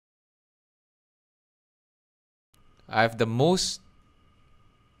I have the most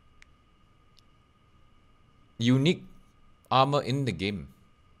unique armor in the game.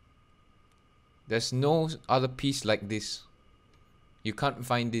 There's no other piece like this. You can't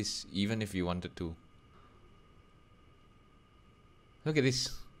find this even if you wanted to. Look at this.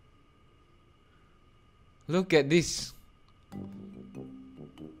 Look at this.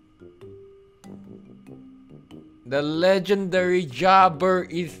 The legendary Jabber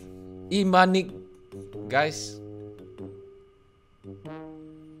is Imanic, guys.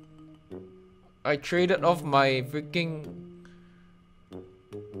 I traded off my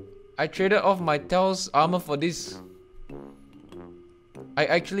Tails armor for this. I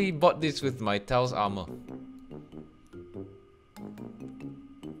actually bought this with my Tails armor.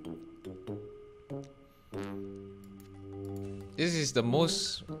 This is the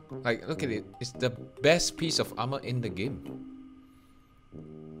most, like, look at it. It's the best piece of armor in the game.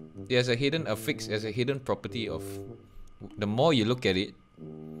 There's a hidden affix, there's a hidden property of, the more you look at it,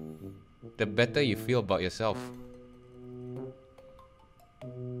 the better you feel about yourself.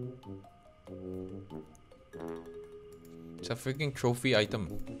 It's a freaking trophy item.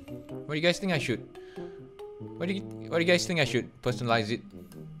 What do you guys think I should? What do you guys think I should personalize it?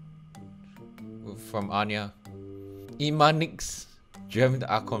 From Anya. Imanix Gemmed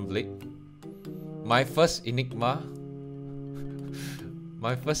Archon Blade. My first Enigma.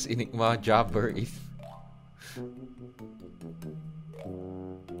 My first Enigma Jabber is.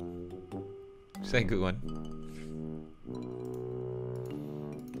 Is that a good one?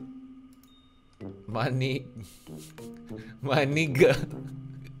 My nigga. My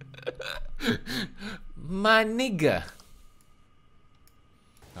nigga.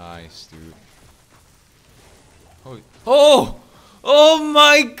 Nice, dude. Holy. Oh! Oh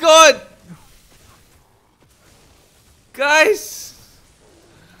my god! Guys!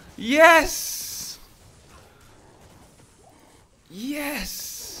 Yes!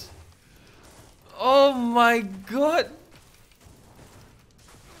 Yes! Oh my god!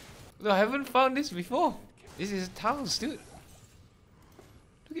 I haven't found this before. This is Tails, dude.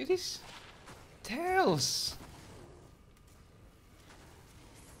 Look at this. Tails!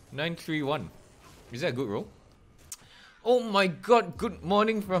 931. Is that a good roll? Oh my god, good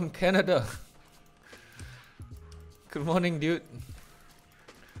morning from Canada. Good morning, dude.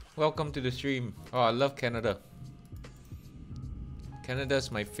 Welcome to the stream. Oh, I love Canada.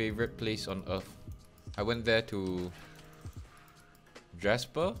 Canada's my favorite place on earth. I went there to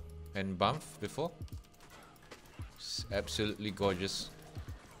Jasper and Banff before. It's absolutely gorgeous.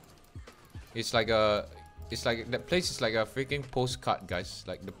 It's like that place is like a freaking postcard, guys.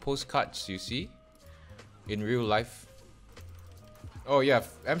 Like the postcards you see in real life. Oh yeah,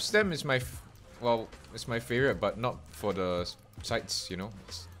 Amsterdam is it's my favorite, but not for the sights, you know.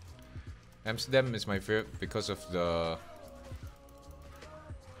 Amsterdam is my favorite because of the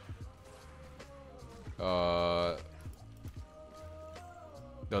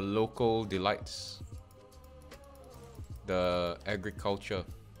local delights, the agriculture.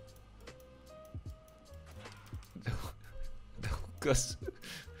 Cause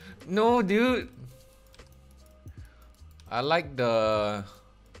no, dude. I like the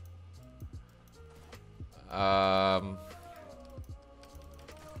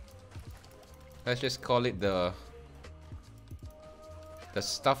let's just call it the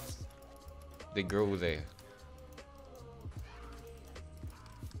stuff they grow there.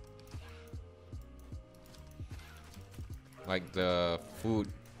 Like the food.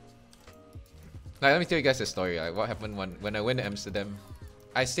 Like, let me tell you guys a story. Like, what happened when I went to Amsterdam.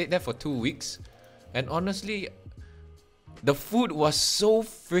 I stayed there for 2 weeks, and honestly, the food was so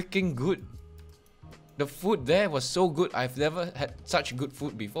freaking good. The food there was so good. I've never had such good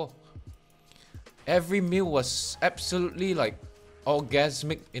food before. Every meal was absolutely like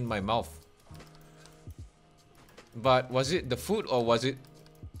orgasmic in my mouth. But was it the food or was it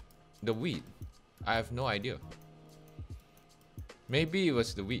the weed? I have no idea. Maybe it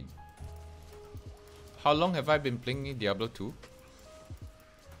was the weed. How long have I been playing Diablo 2?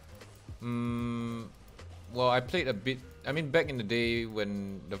 Well, I played a bit. I mean, back in the day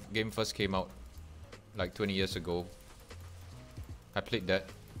when the game first came out, like 20 years ago, I played that.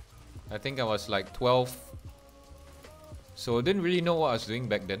 I think I was like 12. So I didn't really know what I was doing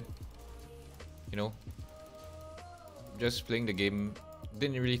back then. You know? Just playing the game.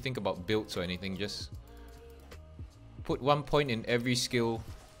 Didn't really think about builds or anything. Just put 1 point in every skill.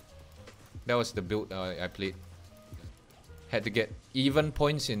 That was the build I played. Had to get even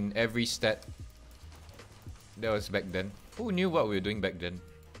points in every stat. That was back then. Who knew what we were doing back then?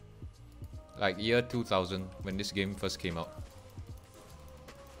 Like year 2000 when this game first came out.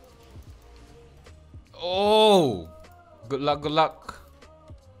 Oh! Good luck, good luck.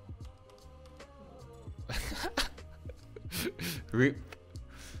 Rip.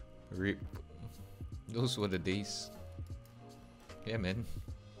 Rip. Those were the days. Yeah, man.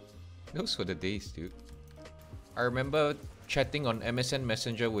 Those were the days, dude. I remember chatting on MSN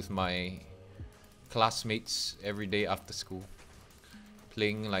Messenger with my classmates every day after school.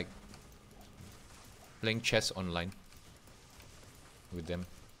 Playing chess online with them.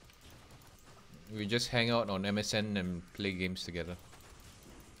 We just hang out on MSN and play games together.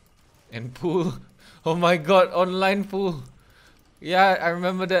 And pool. Oh my god, online pool. Yeah, I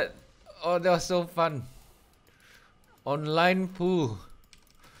remember that. Oh, that was so fun. Online pool.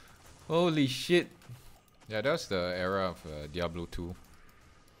 Holy shit. Yeah, that was the era of Diablo 2.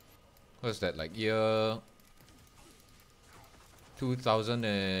 What was that, like year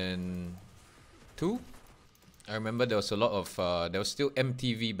 2002? I remember there was a lot of, there was still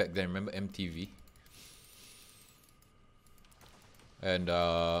MTV back then. Remember MTV? And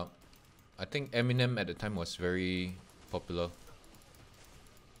I think Eminem at the time was very popular.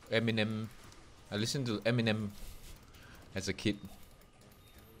 Eminem. I listened to Eminem as a kid.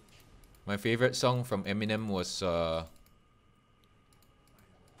 My favorite song from Eminem was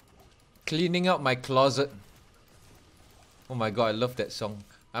Cleaning Out My Closet. Oh my god, I love that song.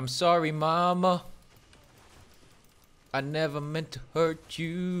 I'm sorry, mama. I never meant to hurt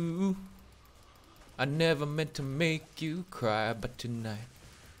you. I never meant to make you cry, but tonight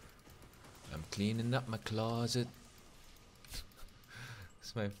I'm cleaning up my closet.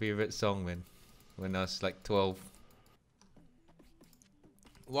 It's my favorite song, man. When I was like 12.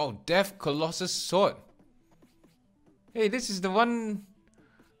 Wow, Death Colossus Sword. Hey, this is the one.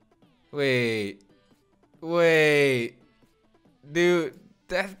 Wait. Dude,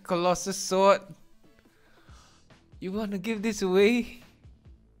 Death Colossus Sword. You wanna give this away?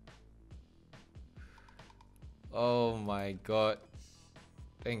 Oh my god.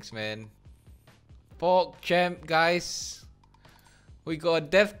 Thanks, man. Pork champ, guys. We got a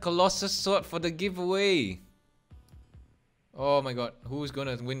Death Colossus Sword for the giveaway. Oh my god. Who's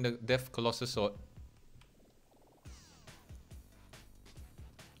gonna win the Death Colossus Sword?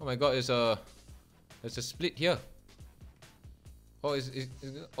 Oh my god, there's a split here. Oh,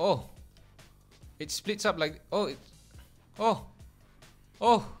 oh. It splits up like, oh,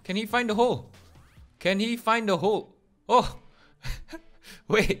 can he find the hole? Can he find the hole? Oh,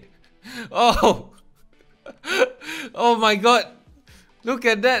 wait. Oh, oh my god. Look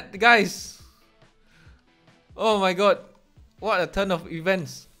at that, guys. Oh my god. What a ton of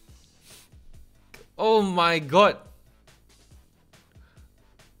events. Oh my god.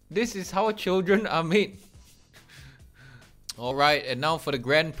 This is how children are made. Alright, and now for the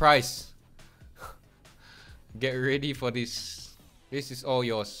grand prize. Get ready for this. This is all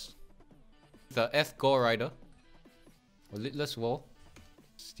yours. The F Gore Rider. A Lidless Wall.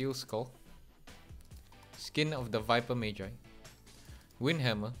 Steel Skull. Skin of the Viper Magi.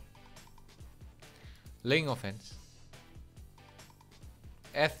 Windhammer. Laying of Hands.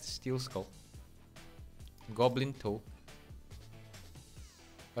 F Steel Skull. Goblin Toe.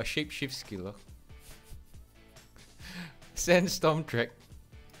 A Shapeshift Skiller. Sandstorm Trek.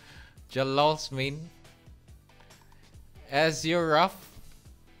 Jalal's Mane. Azure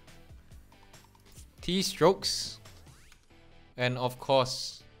T-Strokes. And of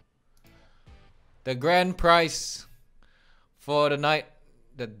course, the grand prize for the night,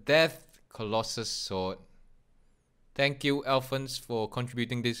 the Death Colossus Sword. Thank you, Alphonse, for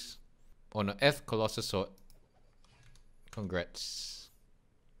contributing this on a F Colossus Sword. Congrats.